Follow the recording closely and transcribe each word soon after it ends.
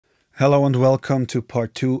Hello and welcome to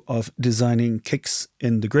part 2 of designing kicks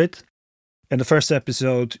in the grid. In the first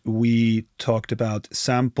episode, we talked about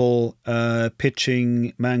sample,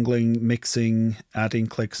 pitching, mangling, mixing, adding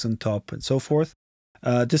clicks on top, and so forth.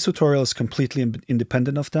 This tutorial is completely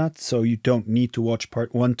independent of that, so you don't need to watch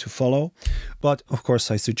part 1 to follow. But of course,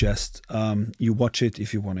 I suggest you watch it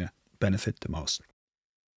if you want to benefit the most.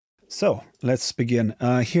 So let's begin.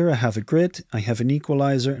 Here I have a grid. I have an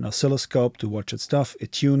equalizer, an oscilloscope to watch its stuff, a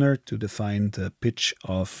tuner to define the pitch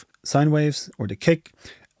of sine waves or the kick,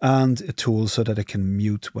 and a tool so that I can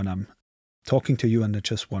mute when I'm talking to you and I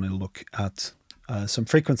just want to look at some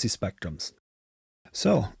frequency spectrums.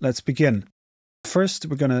 So let's begin. First,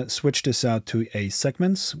 we're going to switch this out to a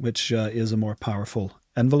segments, which is a more powerful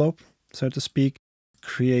envelope, so to speak.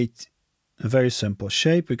 Create a very simple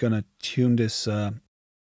shape. We're going to tune this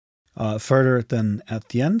further than at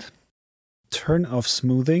the end. Turn off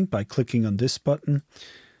smoothing by clicking on this button.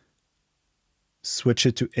 Switch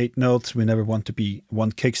it to 8 notes. We never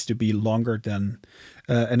want kicks to be longer than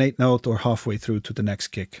an 8 note or halfway through to the next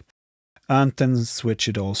kick. And then switch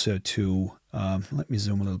it also to, let me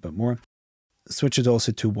zoom a little bit more. Switch it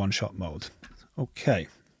also to one-shot mode. Okay.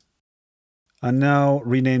 And now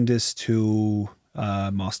rename this to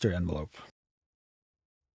master envelope.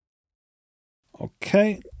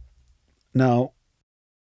 Okay. Now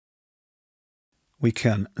we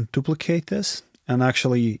can duplicate this and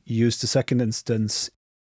actually use the second instance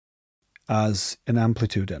as an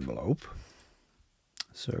amplitude envelope.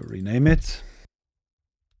 So rename it.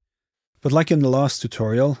 But like in the last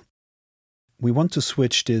tutorial, we want to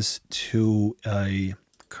switch this to a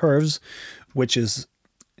curves, which is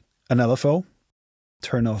an LFO.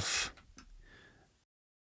 Turn off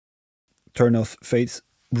phase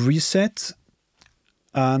reset.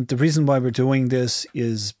 And the reason why we're doing this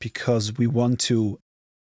is because we want to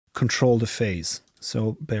control the phase.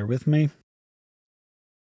 So bear with me.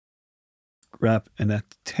 Grab an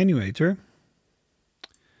attenuator.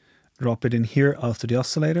 Drop it in here after the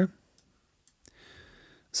oscillator.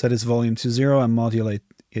 Set its volume to 0 and modulate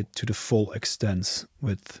it to the full extent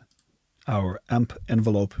with our amp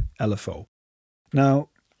envelope LFO. Now,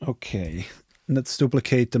 okay, let's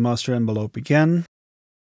duplicate the master envelope again.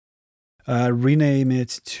 Rename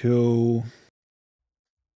it to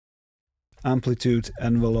amplitude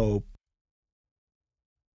envelope,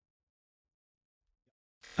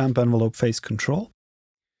 amp envelope phase control.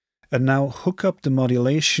 And now hook up the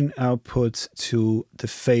modulation output to the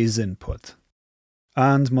phase input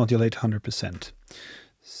and modulate 100%.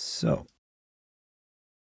 So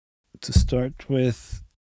to start with,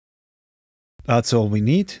 that's all we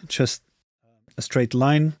need, just a straight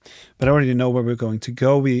line, but I already know where we're going to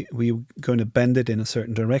go. We're going to bend it in a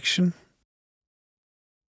certain direction.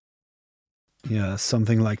 Yeah,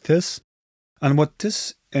 something like this. And what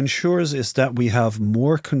this ensures is that we have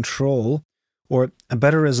more control or a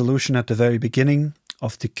better resolution at the very beginning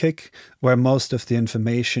of the kick, where most of the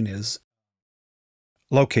information is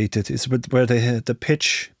located, is where the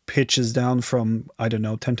pitch pitches down from, I don't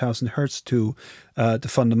know, 10,000 hertz to the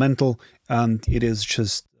fundamental, and it is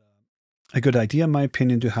just a good idea, in my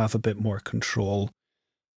opinion, to have a bit more control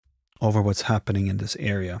over what's happening in this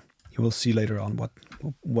area. You will see later on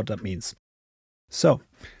what that means. So,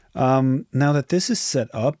 now that this is set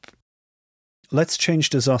up, let's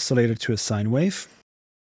change this oscillator to a sine wave.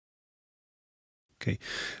 Okay,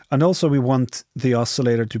 and also we want the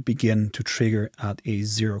oscillator to begin to trigger at a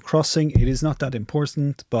 0 crossing. It is not that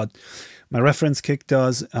important, but my reference kick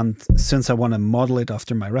does, and since I want to model it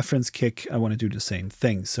after my reference kick, I want to do the same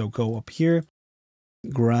thing. So go up here,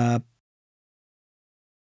 grab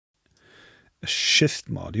a shift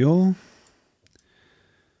module,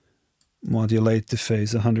 modulate the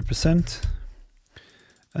phase 100%,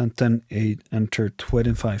 and then enter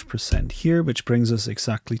 25% here, which brings us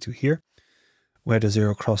exactly to here, where the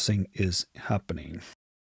 0 crossing is happening.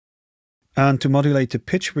 And to modulate the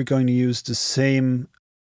pitch, we're going to use the same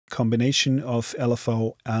combination of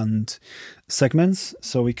LFO and segments.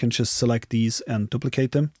 So we can just select these and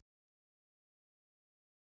duplicate them.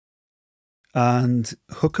 And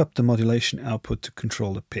hook up the modulation output to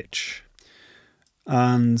control the pitch.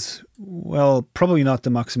 And, well, probably not the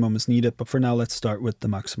maximum is needed, but for now, let's start with the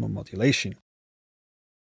maximum modulation.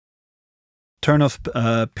 Turn off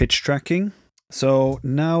pitch tracking. So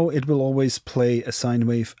now it will always play a sine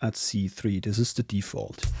wave at C3. This is the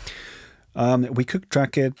default. We could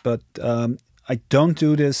track it, but I don't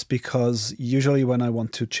do this because usually when I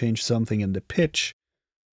want to change something in the pitch,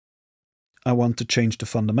 I want to change the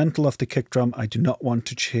fundamental of the kick drum. I do not want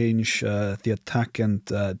to change the attack and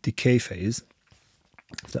decay phase,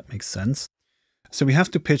 if that makes sense. So we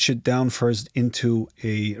have to pitch it down first into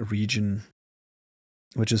a region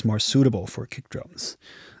which is more suitable for kick drums.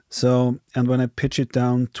 So, and when I pitch it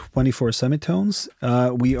down 24 semitones,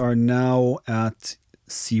 we are now at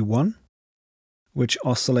C1, which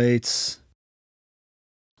oscillates,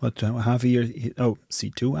 what do I have here? Oh,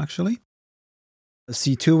 C2 actually.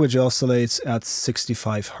 C2, which oscillates at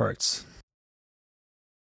 65 Hertz.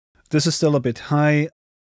 This is still a bit high.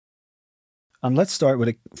 And let's start with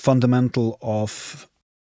a fundamental of,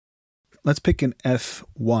 let's pick an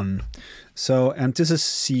F1. So, and this is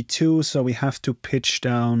C2, so we have to pitch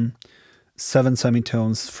down 7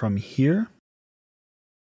 semitones from here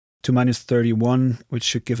to -31, which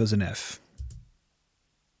should give us an F.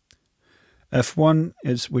 F1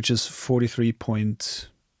 is, which is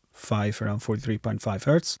 43.5, around 43.5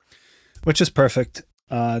 Hertz, which is perfect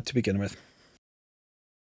to begin with.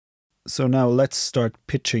 So now let's start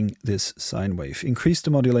pitching this sine wave. Increase the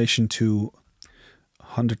modulation to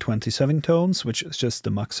 127 tones, which is just the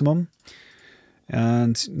maximum.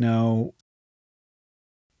 And now,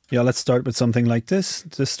 yeah, let's start with something like this.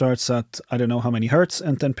 This starts at, I don't know how many Hertz,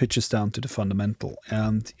 and then pitches down to the fundamental.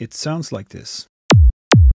 And it sounds like this.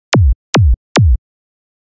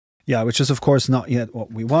 Yeah, which is of course not yet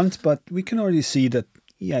what we want, but we can already see that,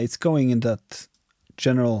 yeah, it's going in that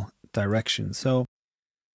general direction. So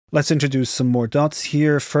let's introduce some more dots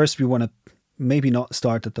here. First, we want to maybe not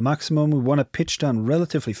start at the maximum. We want to pitch down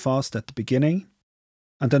relatively fast at the beginning.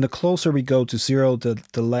 And then the closer we go to 0,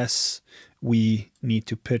 the less we need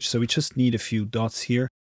to pitch. So we just need a few dots here.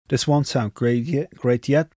 This won't sound great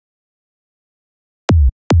yet.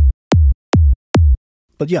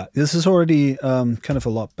 But yeah, this is already kind of a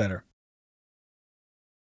lot better.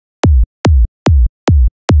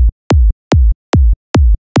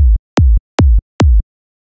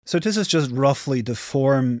 So this is just roughly the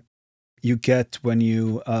form you get when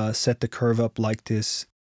you set the curve up like this.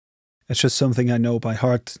 It's just something I know by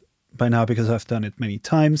heart by now because I've done it many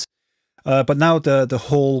times. But now the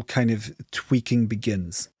whole kind of tweaking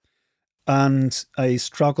begins. And I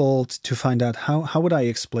struggled to find out how would I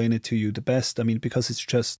explain it to you the best. I mean, because it's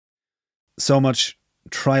just so much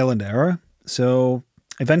trial and error. So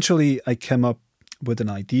eventually I came up with an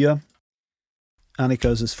idea. And it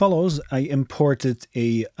goes as follows. I imported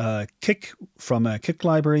a kick from a kick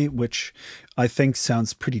library, which I think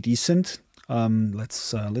sounds pretty decent.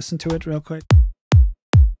 Let's listen to it real quick.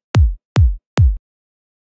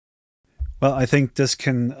 Well, I think this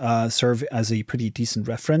can serve as a pretty decent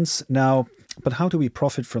reference. Now, but how do we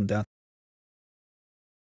profit from that?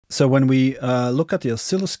 So when we look at the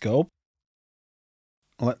oscilloscope,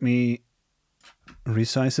 let me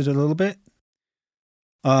resize it a little bit.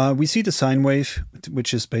 We see the sine wave,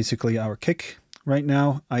 which is basically our kick right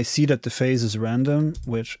now. I see that the phase is random,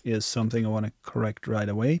 which is something I want to correct right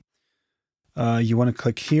away. You want to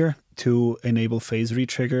click here to enable phase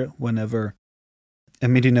retrigger whenever a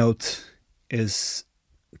MIDI note is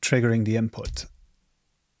triggering the input.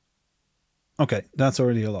 Okay, that's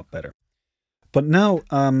already a lot better. But now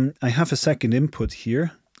I have a second input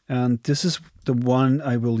here, and this is the one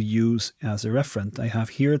I will use as a reference. I have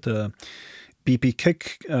here the BP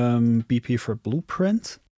kick, BP for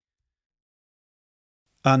blueprint.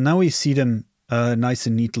 And now we see them nice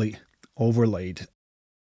and neatly overlaid.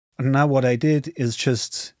 And now what I did is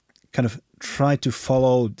just kind of try to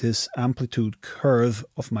follow this amplitude curve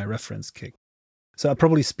of my reference kick. So I'll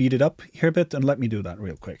probably speed it up here a bit, and let me do that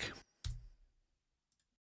real quick.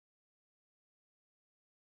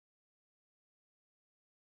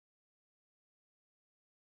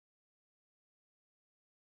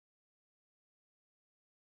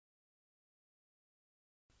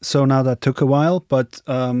 So now that took a while, but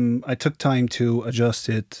I took time to adjust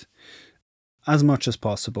it as much as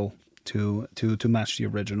possible to match the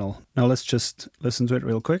original. Now let's just listen to it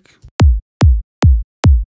real quick.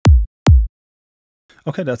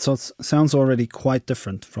 Okay, that sounds already quite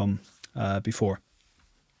different from before.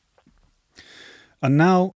 And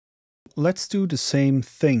now let's do the same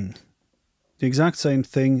thing, the exact same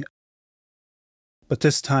thing, but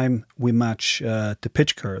this time we match the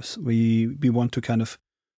pitch curves. We want to kind of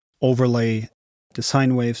overlay the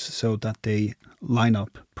sine waves so that they line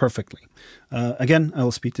up perfectly. Again, I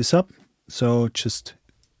will speed this up, so just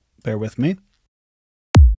bear with me.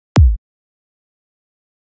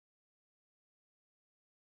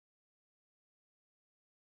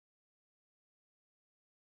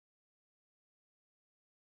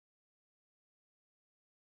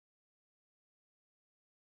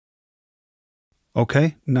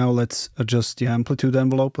 Okay, now let's adjust the amplitude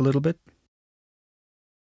envelope a little bit.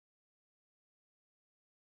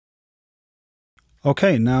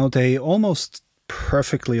 Okay, now they almost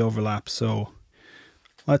perfectly overlap, so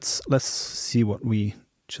let's see what we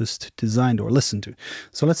just designed or listened to.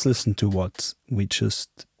 So let's listen to what we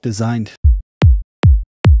just designed.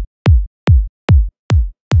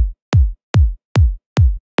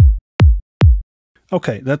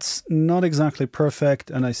 Okay, that's not exactly perfect,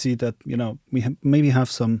 and I see that, you know, we maybe have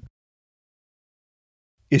some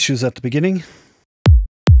issues at the beginning.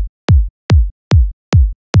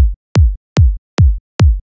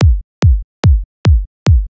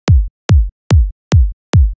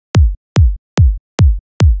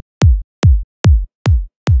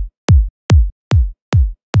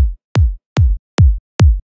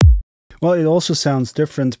 Well, it also sounds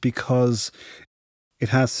different because it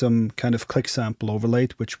has some kind of click sample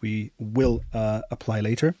overlaid, which we will apply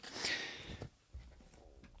later.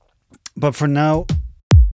 But for now,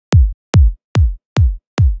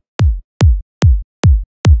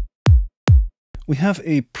 we have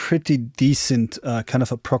a pretty decent kind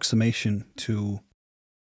of approximation to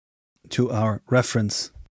our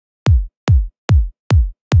reference.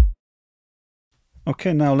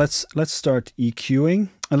 Okay, now let's start EQing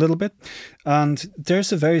a little bit. And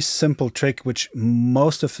there's a very simple trick which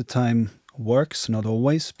most of the time works, not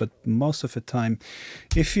always, but most of the time.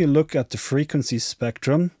 If you look at the frequency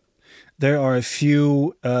spectrum, there are a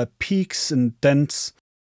few peaks and dents.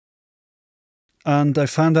 And I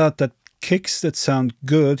found out that kicks that sound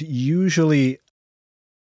good usually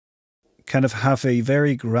kind of have a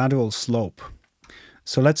very gradual slope.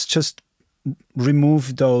 So let's just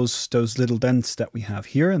remove those little dents that we have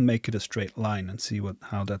here and make it a straight line and see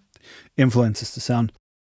how that influences the sound.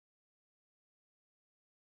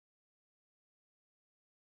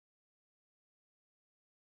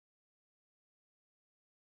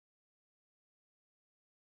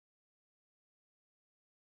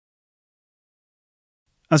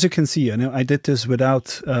 As you can see, I did this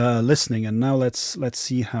without listening, and now let's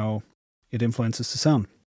see how it influences the sound.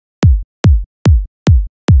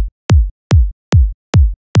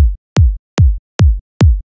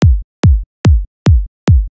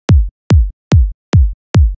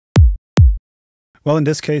 Well, in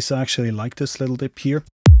this case, I actually like this little dip here.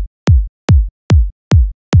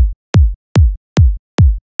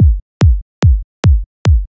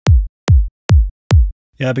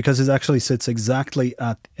 Yeah, because it actually sits exactly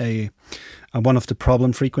at one of the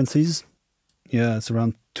problem frequencies. Yeah, it's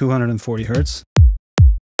around 240 hertz.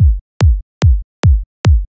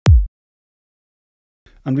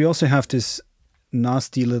 And we also have this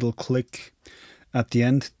nasty little click at the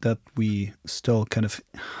end that we still kind of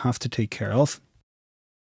have to take care of.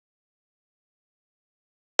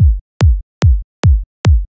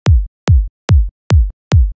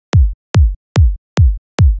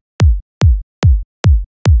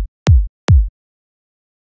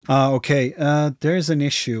 Okay, there's an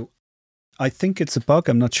issue. I think it's a bug.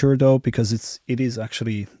 I'm not sure though, because it is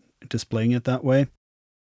actually displaying it that way.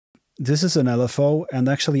 This is an LFO, and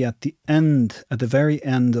actually at the very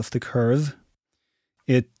end of the curve,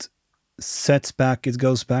 it sets back. It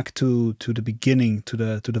goes back to the beginning, to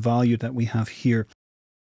the value that we have here.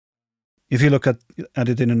 If you look at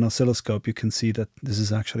it in an oscilloscope, you can see that this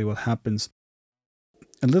is actually what happens.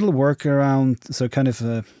 A little workaround, so kind of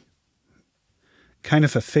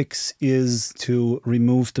a fix, is to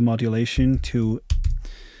remove the modulation to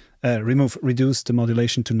reduce the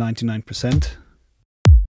modulation to 99%.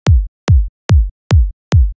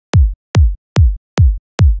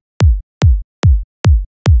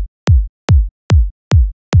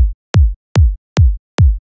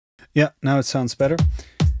 Yeah, now it sounds better.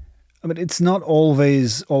 I mean, it's not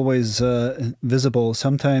always visible.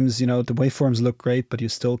 Sometimes, the waveforms look great, but you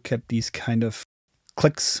still get these kind of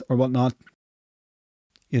clicks or whatnot.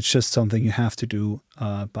 It's just something you have to do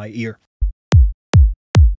by ear.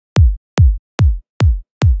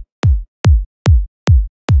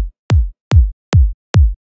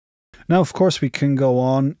 Now, of course, we can go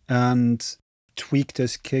on and tweak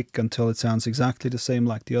this kick until it sounds exactly the same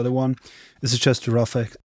like the other one. This is just a rough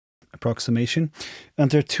approximation.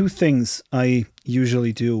 And there are two things I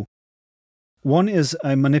usually do. One is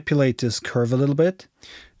I manipulate this curve a little bit,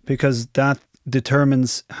 because that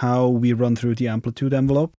determines how we run through the amplitude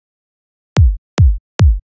envelope.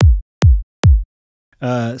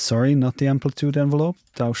 Sorry, not the amplitude envelope.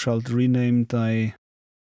 Thou shalt rename thy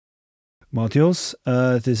modules.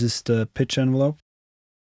 This is the pitch envelope.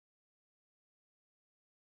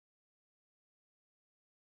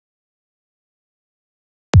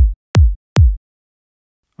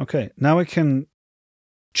 Okay, now I can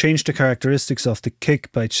change the characteristics of the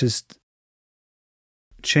kick by just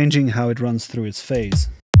changing how it runs through its phase.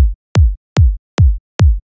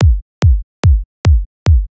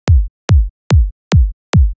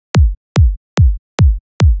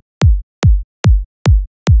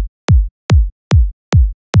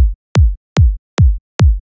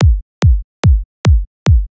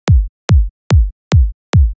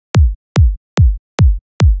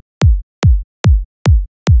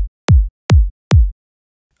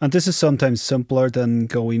 And this is sometimes simpler than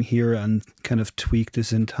going here and kind of tweak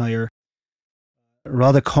this entire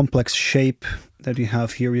rather complex shape that you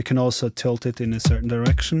have here. You can also tilt it in a certain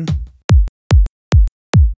direction.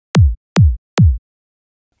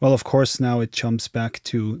 Well, of course, now it jumps back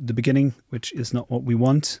to the beginning, which is not what we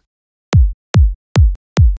want.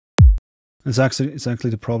 It's actually exactly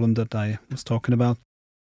the problem that I was talking about.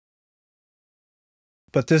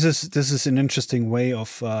 But this is an interesting way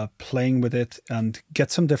of playing with it and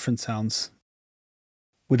get some different sounds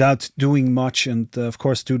without doing much, and of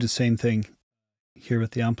course do the same thing here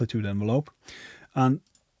with the amplitude envelope. And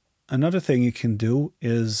another thing you can do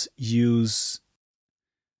is use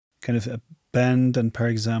kind of a bend and, for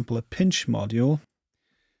example, a pinch module.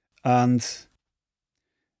 And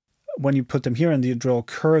when you put them here and you draw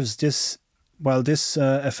curves, while this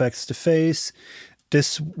affects the phase,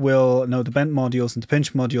 the bend modules and the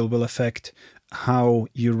pinch module will affect how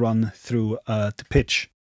you run through the pitch.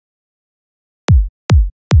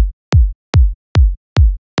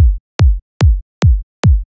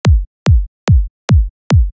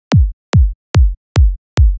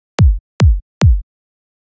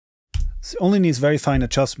 It only needs very fine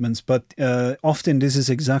adjustments, but often this is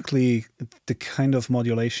exactly the kind of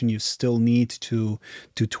modulation you still need to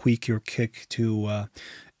tweak your kick to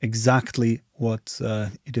exactly what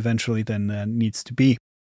it eventually then needs to be.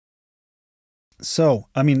 So,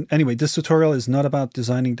 I mean, anyway, this tutorial is not about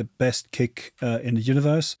designing the best kick in the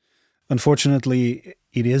universe. Unfortunately,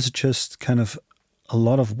 it is just kind of a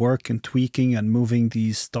lot of work and tweaking and moving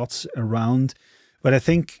these dots around. But I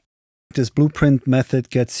think this blueprint method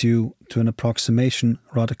gets you to an approximation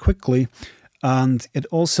rather quickly, and it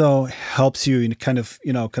also helps you in kind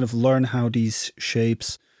of learn how these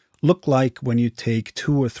shapes look like when you take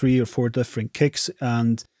 2 or 3 or 4 different kicks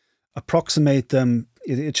and approximate them.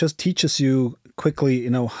 It just teaches you quickly,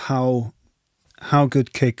 how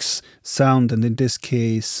good kicks sound, and in this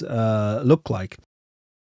case look like.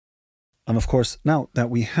 And of course, now that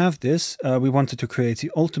we have this, we wanted to create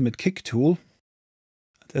the ultimate kick tool.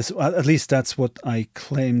 At least that's what I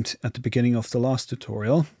claimed at the beginning of the last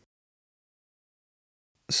tutorial.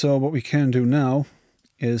 So what we can do now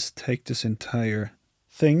is take this entire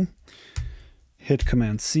thing, hit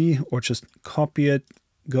Command C, or just copy it,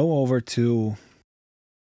 go over to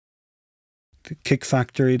the kick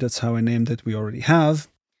factory, that's how I named it, we already have,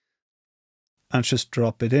 and just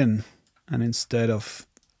drop it in. And instead of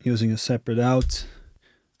using a separate out,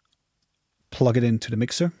 plug it into the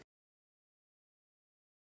mixer.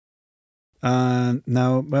 And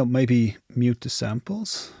now, well, maybe mute the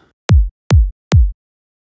samples.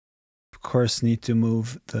 Of course, need to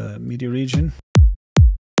move the MIDI region.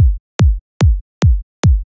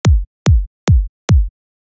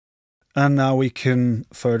 And now we can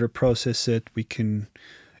further process it. We can,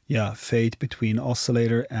 fade between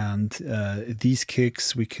oscillator and these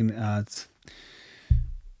kicks. We can add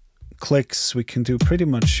clicks. We can do pretty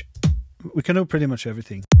much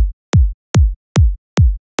everything.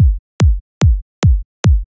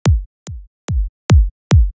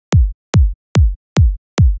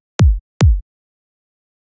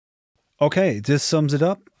 Okay, this sums it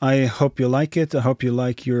up. I hope you like it. I hope you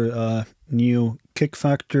like your new kick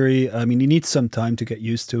factory. I mean, you need some time to get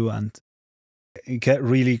used to and get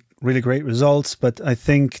really, really great results. But I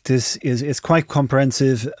think this is quite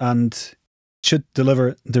comprehensive and should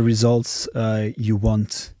deliver the results you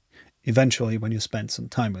want eventually when you spend some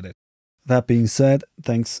time with it. That being said,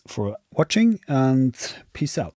 thanks for watching and peace out.